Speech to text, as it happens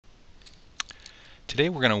Today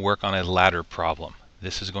we're going to work on a ladder problem.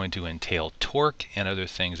 This is going to entail torque and other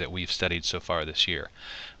things that we've studied so far this year.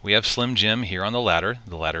 We have Slim Jim here on the ladder.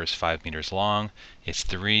 The ladder is 5 meters long. It's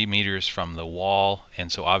 3 meters from the wall, and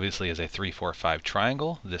so obviously as a 3, 4, 5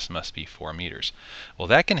 triangle, this must be 4 meters. Well,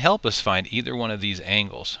 that can help us find either one of these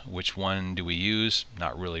angles. Which one do we use?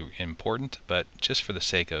 Not really important, but just for the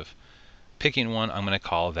sake of picking one, I'm going to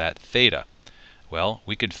call that theta. Well,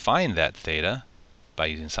 we could find that theta by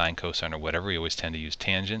using sine, cosine, or whatever. We always tend to use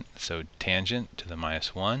tangent. So tangent to the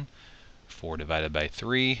 -1, 4 divided by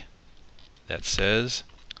 3. That says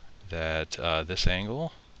that this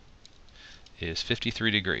angle is 53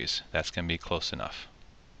 degrees. That's going to be close enough.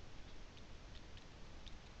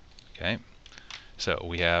 Okay, so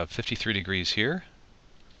we have 53 degrees here.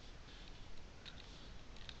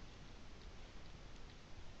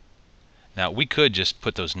 Now we could just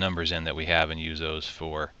put those numbers in that we have and use those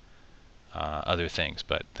for other things,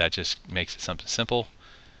 but that just makes it something simple.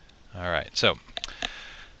 Alright, so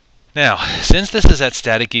now since this is at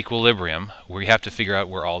static equilibrium, we have to figure out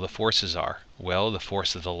where all the forces are. Well, the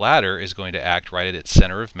force of the ladder is going to act right at its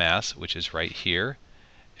center of mass, which is right here,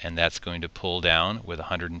 and that's going to pull down with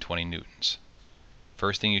 120 newtons.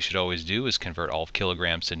 First thing you should always do is convert all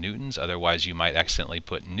kilograms to newtons, otherwise you might accidentally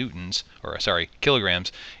put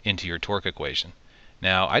kilograms into your torque equation.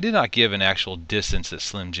 Now, I did not give an actual distance that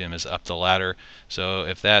Slim Jim is up the ladder, so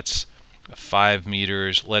if that's 5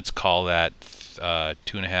 meters, let's call that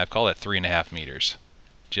 2.5, call that 3.5 meters,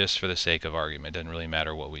 just for the sake of argument. It doesn't really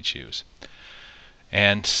matter what we choose.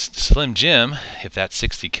 And Slim Jim, if that's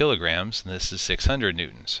 60 kilograms, this is 600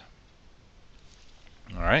 newtons.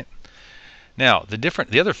 All right. Now,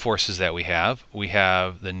 the other forces that we have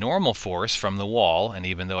the normal force from the wall, and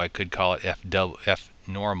even though I could call it F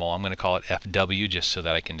normal, I'm going to call it FW just so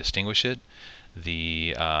that I can distinguish it.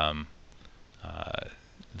 The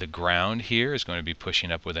ground here is going to be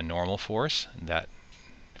pushing up with a normal force, that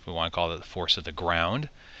if we want to call it the force of the ground.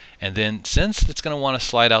 And then since it's going to want to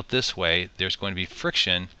slide out this way, there's going to be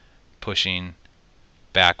friction pushing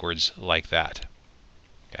backwards like that.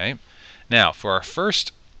 Okay. Now, for our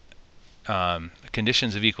first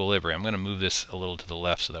conditions of equilibrium, I'm going to move this a little to the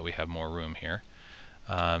left so that we have more room here.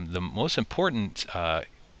 The most important,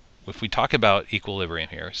 if we talk about equilibrium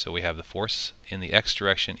here, so we have the force in the x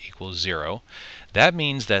direction equals 0. That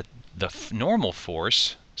means that the normal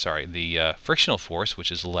force, the frictional force,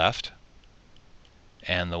 which is left,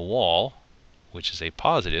 and the wall, which is a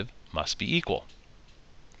positive, must be equal.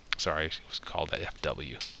 Sorry, let's call that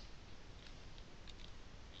FW.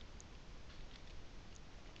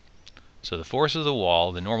 So the force of the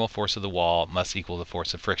wall, the normal force of the wall, must equal the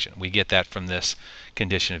force of friction. We get that from this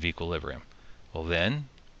condition of equilibrium. Well then,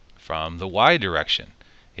 from the y direction,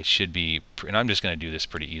 it should be, and I'm just going to do this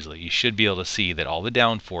pretty easily, you should be able to see that all the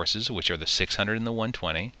down forces, which are the 600 and the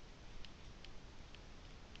 120,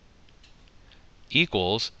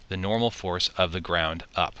 equals the normal force of the ground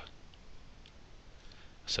up.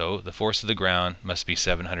 So the force of the ground must be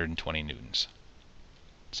 720 newtons.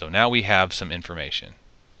 So now we have some information.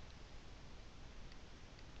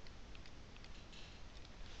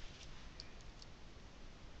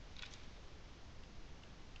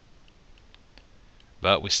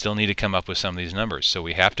 But we still need to come up with some of these numbers. So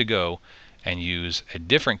we have to go and use a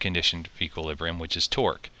different condition of equilibrium, which is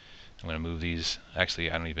torque. I'm going to move these. Actually,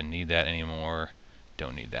 I don't even need that anymore.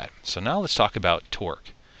 Don't need that. So now let's talk about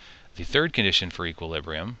torque. The third condition for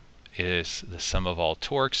equilibrium is the sum of all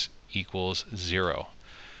torques equals 0.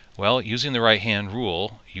 Well, using the right-hand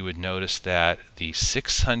rule, you would notice that the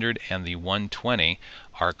 600 and the 120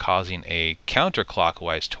 are causing a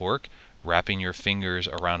counterclockwise torque. Wrapping your fingers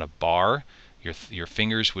around a bar, your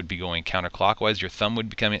fingers would be going counterclockwise, your thumb would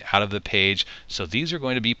be coming out of the page, so these are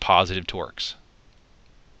going to be positive torques.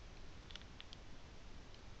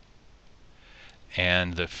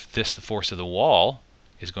 And the force of the wall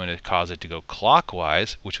is going to cause it to go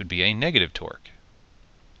clockwise, which would be a negative torque.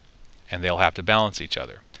 And they'll have to balance each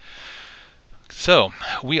other. So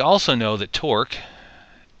we also know that torque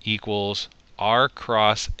equals R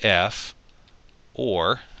cross F,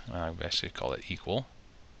 or I actually call it equal,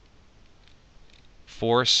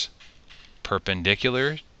 force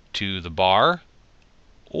perpendicular to the bar,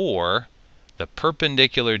 or the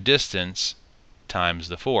perpendicular distance times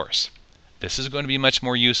the force. This is going to be much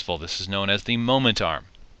more useful. This is known as the moment arm.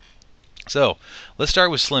 So let's start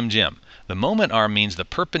with Slim Jim. The moment arm means the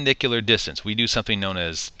perpendicular distance. We do something known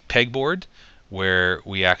as pegboard, where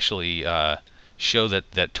we actually show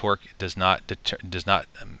that torque does not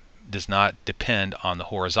depend on the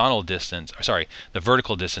horizontal distance, the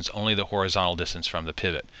vertical distance, only the horizontal distance from the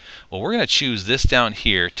pivot. Well, we're going to choose this down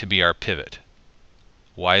here to be our pivot.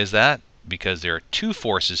 Why is that? because there are two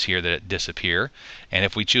forces here that disappear, and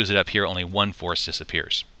if we choose it up here, only one force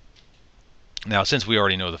disappears. Now, since we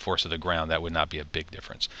already know the force of the ground, that would not be a big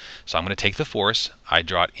difference. So I'm going to take the force, I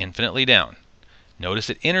draw it infinitely down.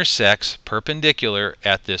 Notice it intersects perpendicular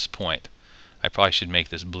at this point. I probably should make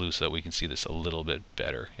this blue so that we can see this a little bit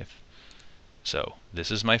better. So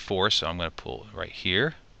this is my force, so I'm going to pull right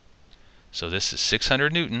here. So this is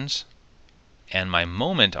 600 newtons, and my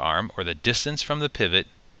moment arm, or the distance from the pivot,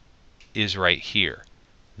 is right here.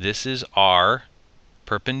 This is R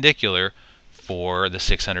perpendicular for the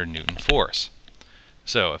 600 Newton force.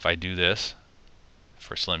 So if I do this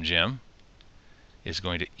for Slim Jim, is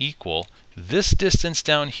going to equal this distance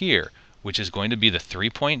down here, which is going to be the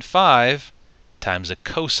 3.5 times the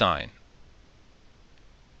cosine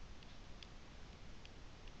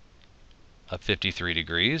of 53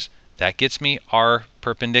 degrees. That gets me R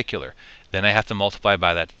perpendicular. Then I have to multiply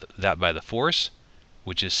by that by the force,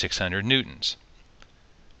 which is 600 newtons.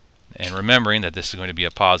 And remembering that this is going to be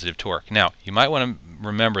a positive torque. Now, you might want to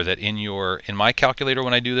remember that in my calculator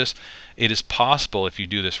when I do this, it is possible if you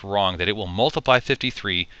do this wrong that it will multiply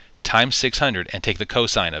 53 times 600 and take the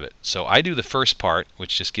cosine of it. So I do the first part,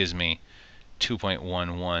 which just gives me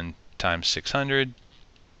 2.11 times 600.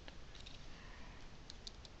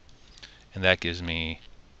 And that gives me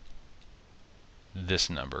this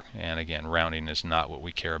number. And again, rounding is not what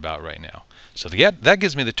we care about right now. So that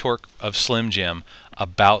gives me the torque of Slim Jim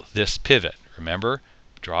about this pivot. Remember,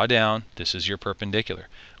 draw down. This is your perpendicular.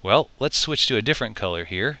 Well, let's switch to a different color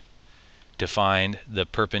here to find the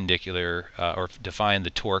perpendicular, or define the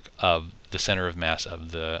torque of the center of mass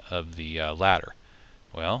of the ladder.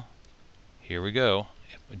 Well, here we go.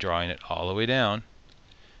 Drawing it all the way down.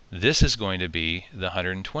 This is going to be the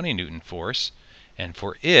 120 Newton force, and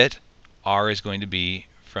for it, R is going to be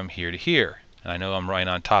from here to here. And I know I'm right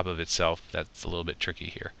on top of itself. That's a little bit tricky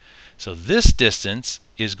here. So this distance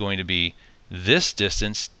is going to be this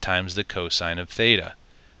distance times the cosine of theta.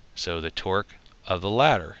 So the torque of the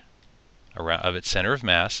ladder of its center of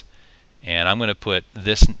mass, and I'm going to put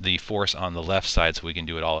the force on the left side so we can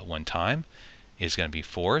do it all at one time, is going to be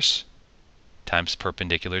force times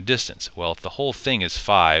perpendicular distance. Well, if the whole thing is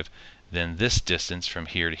 5, then this distance from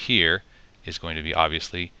here to here is going to be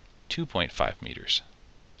obviously 2.5 meters.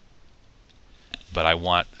 But I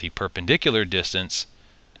want the perpendicular distance,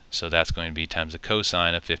 so that's going to be times the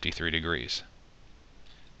cosine of 53 degrees.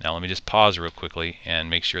 Now let me just pause real quickly and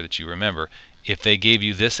make sure that you remember, if they gave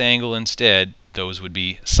you this angle instead, those would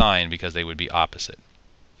be sine because they would be opposite.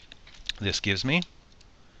 This gives me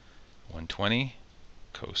 120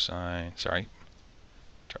 cosine, sorry,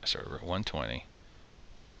 try start over, 120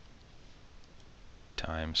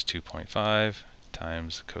 times 2.5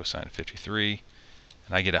 times cosine of 53,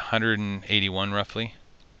 and I get 181 roughly.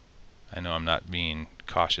 I know I'm not being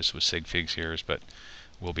cautious with sig figs here, but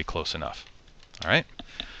we'll be close enough. All right.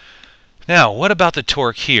 Now, what about the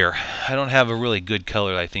torque here? I don't have a really good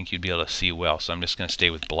color that I think you'd be able to see well, so I'm just going to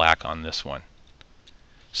stay with black on this one.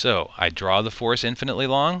 So I draw the force infinitely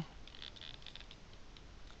long,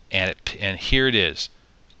 and here it is.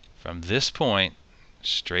 From this point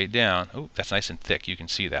straight down, oh, that's nice and thick, you can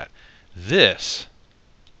see that. This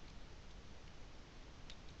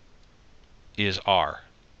is R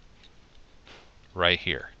right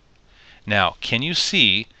here. Now, can you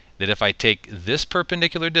see that if I take this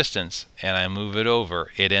perpendicular distance and I move it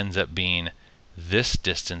over, it ends up being this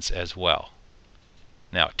distance as well?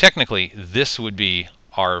 Now, technically, this would be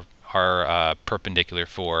our perpendicular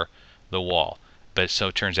for the wall, but so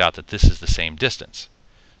it turns out that this is the same distance.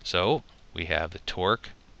 So we have the torque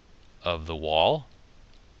of the wall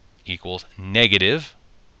equals negative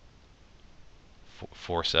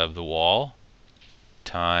force of the wall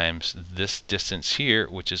times this distance here,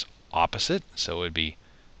 which is opposite, so it would be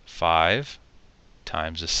 5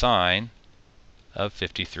 times the sine of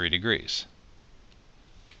 53 degrees.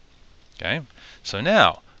 Okay, so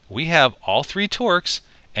now we have all three torques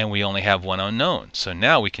and we only have one unknown. So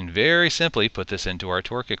now we can very simply put this into our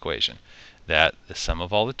torque equation, that the sum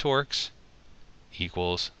of all the torques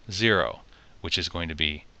equals 0, which is going to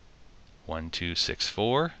be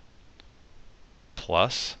 1264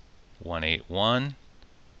 plus 181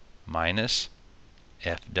 minus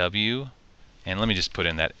FW, and let me just put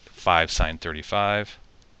in that 5 sine 35,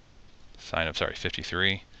 sine of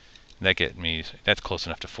 53. That get me, that's close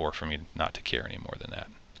enough to 4 for me not to care any more than that.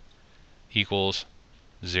 Equals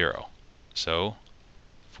 0. So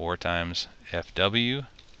 4 times FW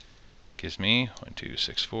gives me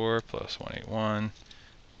 1264 plus 181,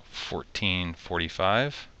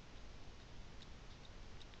 1445.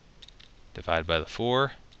 Divide by the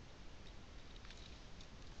 4,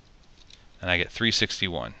 and I get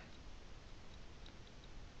 361.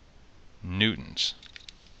 newtons.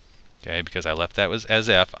 Okay, because I left that as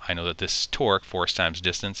F, I know that this is torque, force times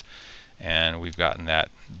distance, and we've gotten that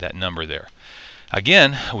number there.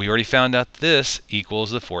 Again, we already found out this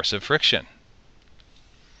equals the force of friction.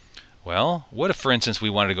 Well, what if, for instance, we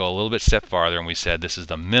wanted to go a little bit step farther and we said this is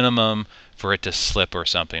the minimum for it to slip or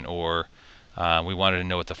something, or we wanted to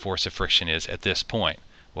know what the force of friction is at this point.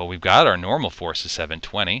 Well, we've got our normal force is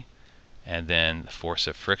 720, and then the force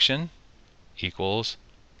of friction equals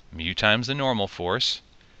mu times the normal force.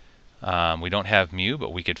 We don't have mu,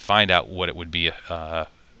 but we could find out what it would be.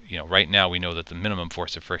 Right now we know that the minimum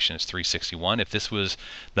force of friction is 361. If this was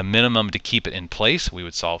the minimum to keep it in place, we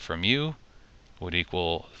would solve for mu, would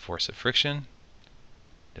equal the force of friction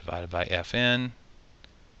divided by Fn,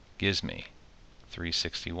 gives me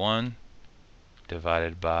 361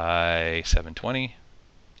 divided by 720,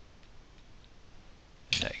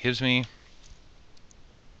 and that gives me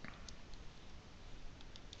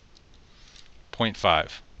 0.5.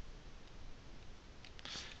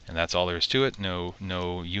 And that's all there is to it. No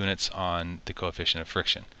units on the coefficient of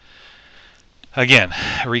friction. Again,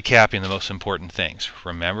 recapping the most important things.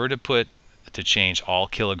 Remember to change all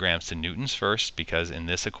kilograms to newtons first, because in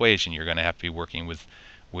this equation you're going to have to be working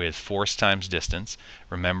with force times distance.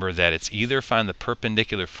 Remember that it's either find the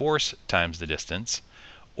perpendicular force times the distance,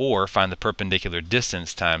 or find the perpendicular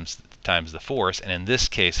distance times the force. And in this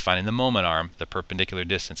case, finding the moment arm, the perpendicular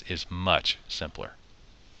distance, is much simpler.